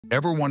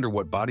Ever wonder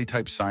what body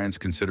type science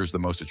considers the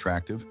most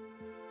attractive?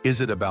 Is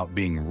it about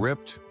being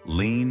ripped,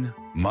 lean,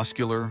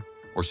 muscular,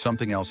 or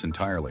something else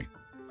entirely?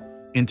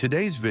 In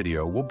today's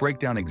video, we'll break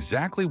down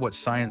exactly what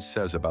science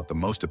says about the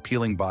most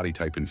appealing body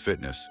type in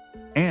fitness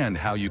and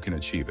how you can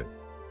achieve it.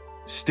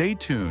 Stay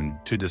tuned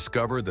to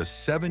discover the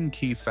 7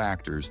 key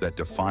factors that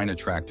define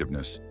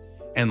attractiveness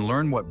and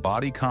learn what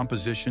body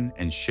composition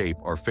and shape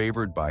are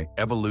favored by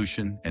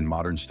evolution and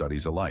modern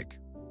studies alike.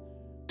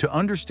 To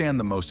understand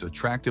the most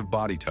attractive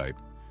body type,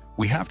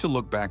 we have to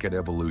look back at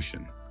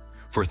evolution.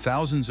 For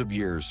thousands of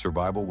years,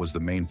 survival was the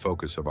main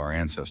focus of our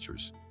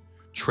ancestors.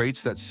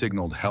 Traits that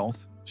signaled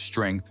health,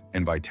 strength,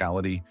 and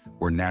vitality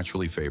were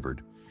naturally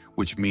favored,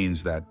 which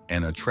means that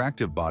an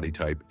attractive body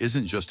type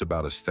isn't just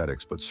about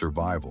aesthetics but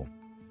survival.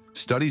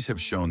 Studies have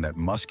shown that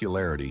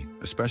muscularity,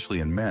 especially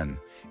in men,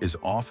 is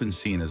often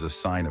seen as a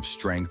sign of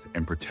strength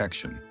and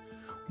protection,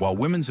 while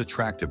women's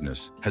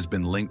attractiveness has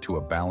been linked to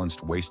a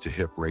balanced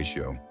waist-to-hip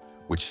ratio,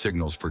 which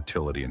signals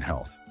fertility and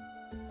health.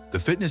 The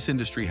fitness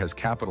industry has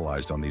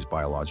capitalized on these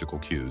biological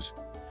cues,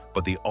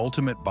 but the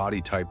ultimate body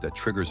type that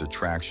triggers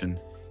attraction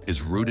is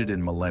rooted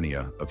in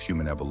millennia of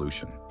human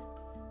evolution.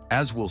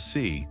 As we'll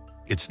see,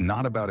 it's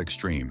not about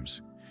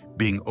extremes.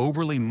 Being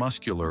overly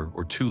muscular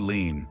or too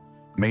lean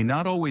may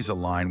not always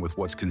align with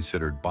what's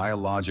considered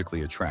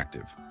biologically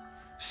attractive.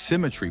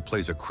 Symmetry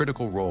plays a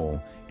critical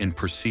role in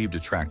perceived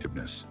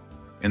attractiveness,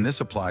 and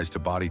this applies to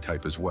body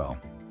type as well.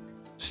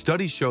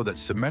 Studies show that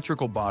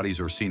symmetrical bodies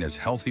are seen as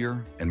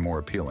healthier and more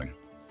appealing.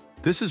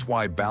 This is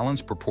why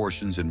balanced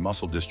proportions in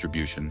muscle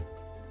distribution,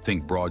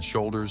 think broad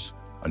shoulders,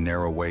 a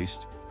narrow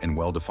waist, and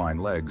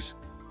well-defined legs,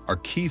 are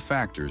key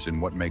factors in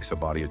what makes a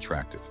body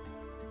attractive.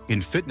 In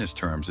fitness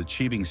terms,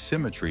 achieving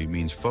symmetry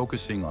means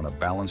focusing on a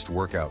balanced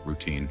workout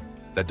routine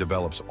that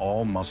develops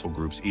all muscle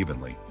groups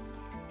evenly.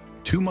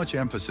 Too much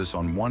emphasis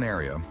on one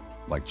area,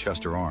 like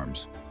chest or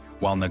arms,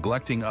 while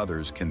neglecting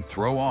others can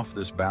throw off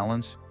this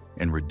balance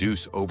and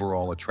reduce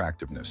overall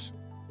attractiveness.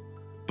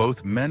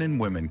 Both men and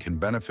women can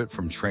benefit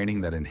from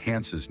training that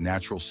enhances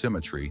natural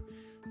symmetry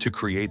to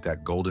create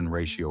that golden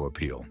ratio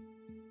appeal.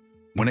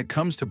 When it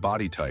comes to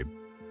body type,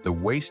 the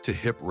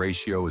waist-to-hip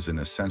ratio is an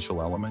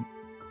essential element,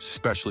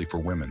 especially for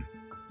women.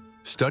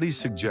 Studies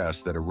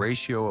suggest that a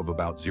ratio of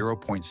about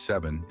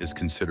 0.7 is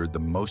considered the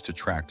most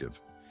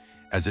attractive,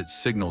 as it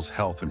signals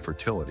health and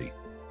fertility.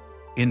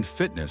 In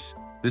fitness,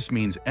 this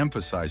means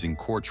emphasizing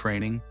core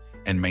training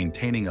and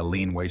maintaining a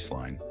lean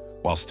waistline,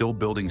 while still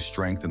building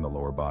strength in the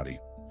lower body.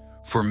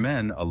 For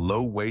men, a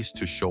low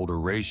waist-to-shoulder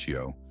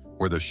ratio,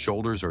 where the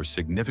shoulders are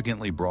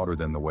significantly broader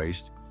than the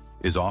waist,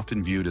 is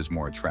often viewed as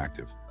more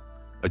attractive.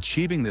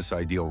 Achieving this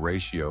ideal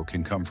ratio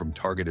can come from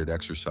targeted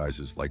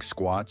exercises like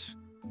squats,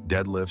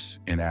 deadlifts,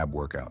 and ab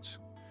workouts.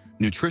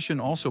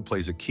 Nutrition also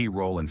plays a key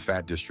role in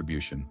fat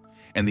distribution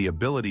and the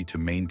ability to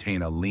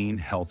maintain a lean,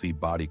 healthy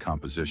body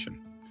composition.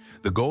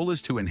 The goal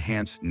is to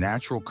enhance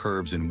natural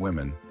curves in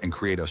women and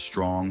create a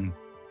strong,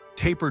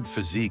 tapered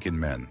physique in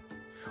men.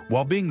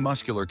 While being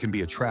muscular can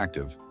be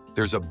attractive,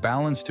 there's a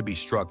balance to be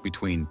struck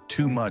between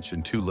too much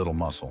and too little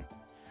muscle.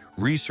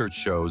 Research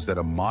shows that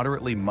a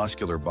moderately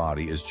muscular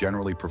body is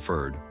generally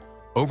preferred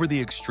over the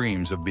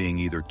extremes of being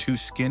either too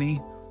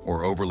skinny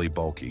or overly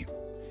bulky.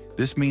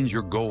 This means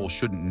your goal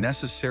shouldn't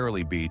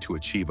necessarily be to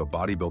achieve a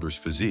bodybuilder's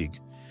physique,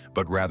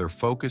 but rather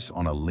focus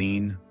on a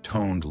lean,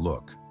 toned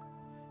look.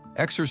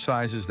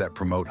 Exercises that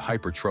promote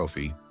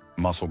hypertrophy,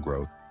 muscle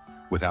growth,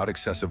 without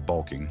excessive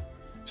bulking,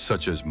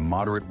 such as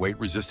moderate weight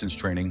resistance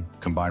training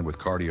combined with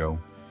cardio,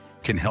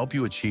 can help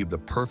you achieve the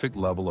perfect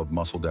level of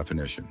muscle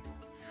definition.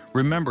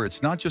 Remember,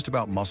 it's not just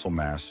about muscle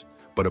mass,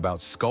 but about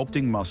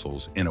sculpting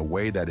muscles in a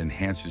way that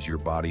enhances your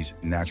body's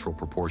natural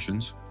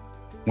proportions.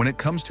 When it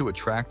comes to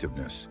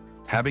attractiveness,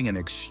 having an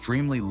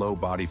extremely low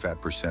body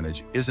fat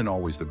percentage isn't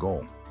always the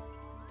goal.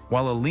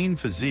 While a lean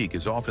physique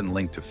is often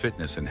linked to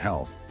fitness and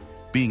health,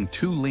 being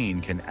too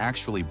lean can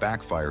actually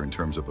backfire in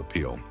terms of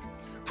appeal.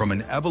 From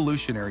an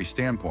evolutionary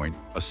standpoint,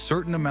 a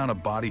certain amount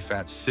of body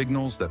fat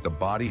signals that the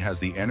body has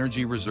the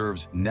energy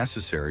reserves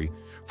necessary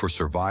for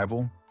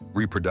survival,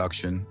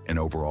 reproduction, and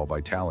overall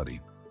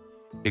vitality.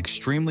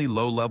 Extremely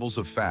low levels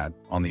of fat,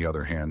 on the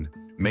other hand,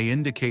 may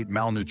indicate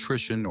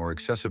malnutrition or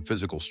excessive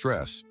physical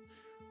stress,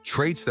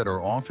 traits that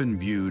are often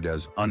viewed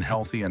as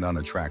unhealthy and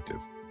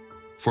unattractive.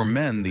 For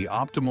men, the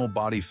optimal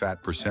body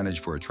fat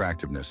percentage for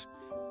attractiveness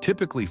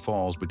typically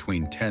falls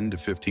between 10 to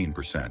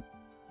 15%.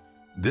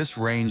 This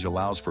range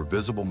allows for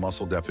visible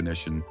muscle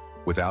definition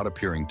without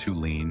appearing too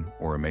lean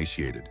or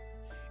emaciated.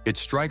 It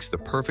strikes the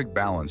perfect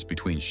balance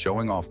between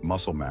showing off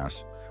muscle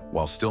mass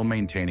while still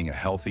maintaining a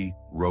healthy,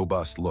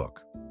 robust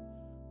look.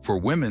 For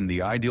women,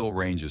 the ideal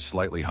range is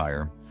slightly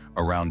higher,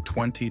 around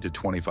 20 to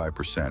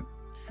 25%,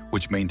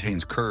 which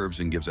maintains curves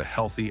and gives a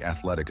healthy,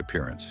 athletic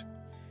appearance.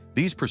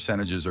 These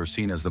percentages are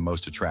seen as the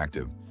most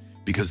attractive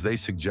because they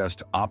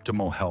suggest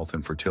optimal health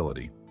and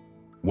fertility.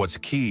 What's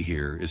key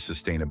here is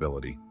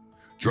sustainability.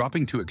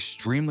 Dropping to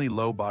extremely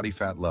low body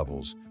fat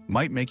levels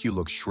might make you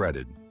look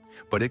shredded,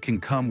 but it can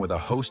come with a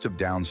host of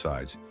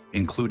downsides,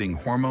 including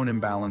hormone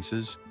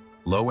imbalances,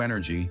 low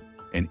energy,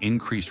 and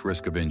increased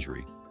risk of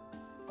injury.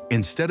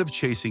 Instead of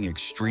chasing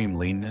extreme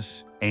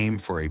leanness, aim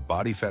for a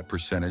body fat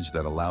percentage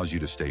that allows you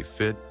to stay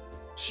fit,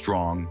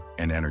 strong,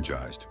 and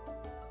energized.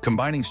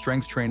 Combining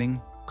strength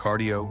training,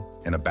 cardio,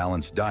 and a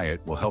balanced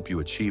diet will help you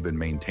achieve and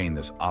maintain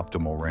this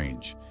optimal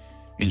range,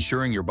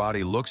 ensuring your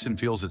body looks and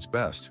feels its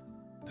best.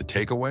 The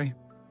takeaway?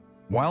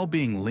 While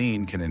being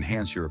lean can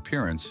enhance your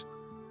appearance,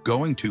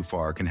 going too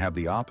far can have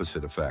the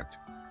opposite effect.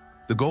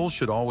 The goal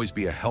should always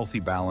be a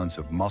healthy balance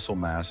of muscle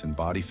mass and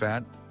body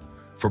fat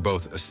for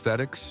both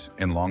aesthetics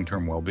and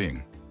long-term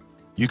well-being.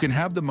 You can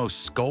have the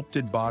most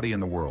sculpted body in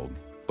the world,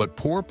 but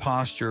poor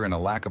posture and a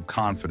lack of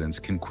confidence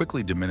can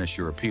quickly diminish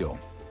your appeal.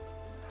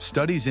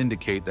 Studies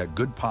indicate that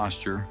good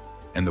posture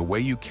and the way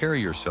you carry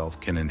yourself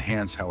can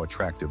enhance how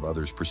attractive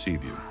others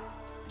perceive you.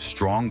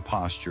 Strong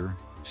posture,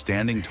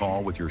 standing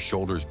tall with your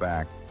shoulders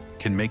back,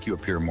 can make you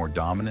appear more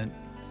dominant,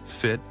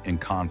 fit,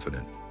 and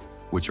confident,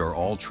 which are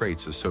all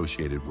traits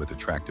associated with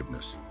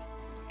attractiveness.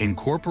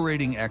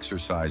 Incorporating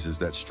exercises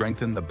that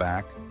strengthen the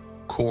back,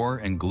 core,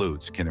 and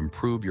glutes can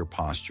improve your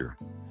posture.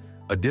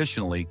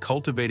 Additionally,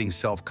 cultivating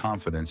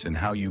self-confidence in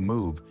how you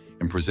move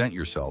and present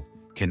yourself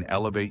can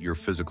elevate your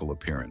physical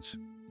appearance.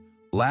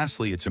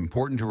 Lastly, it's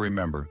important to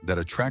remember that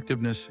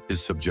attractiveness is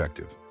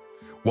subjective.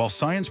 While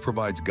science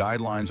provides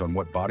guidelines on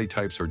what body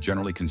types are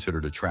generally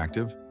considered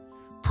attractive,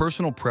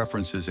 personal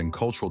preferences and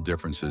cultural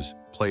differences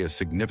play a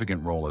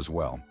significant role as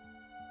well.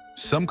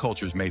 Some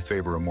cultures may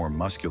favor a more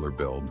muscular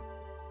build,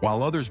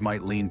 while others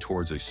might lean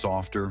towards a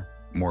softer,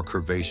 more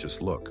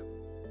curvaceous look.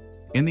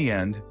 In the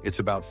end, it's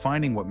about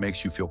finding what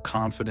makes you feel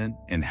confident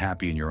and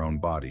happy in your own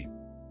body.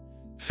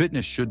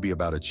 Fitness should be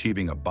about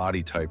achieving a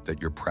body type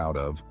that you're proud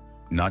of,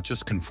 not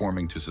just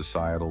conforming to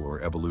societal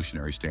or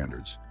evolutionary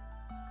standards.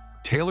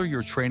 Tailor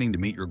your training to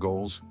meet your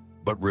goals,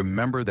 but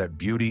remember that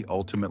beauty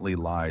ultimately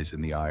lies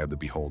in the eye of the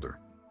beholder.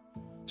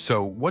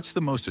 So, what's the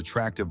most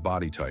attractive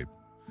body type?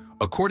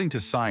 According to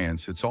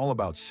science, it's all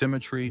about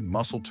symmetry,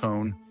 muscle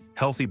tone,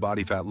 healthy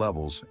body fat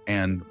levels,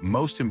 and,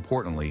 most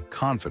importantly,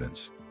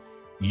 confidence.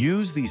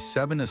 Use these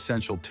 7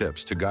 essential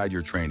tips to guide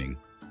your training,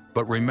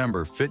 but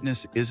remember,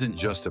 fitness isn't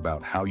just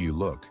about how you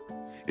look.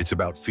 It's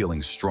about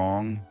feeling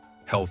strong,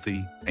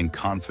 healthy, and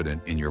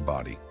confident in your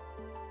body.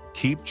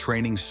 Keep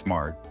training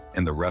smart,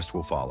 and the rest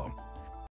will follow.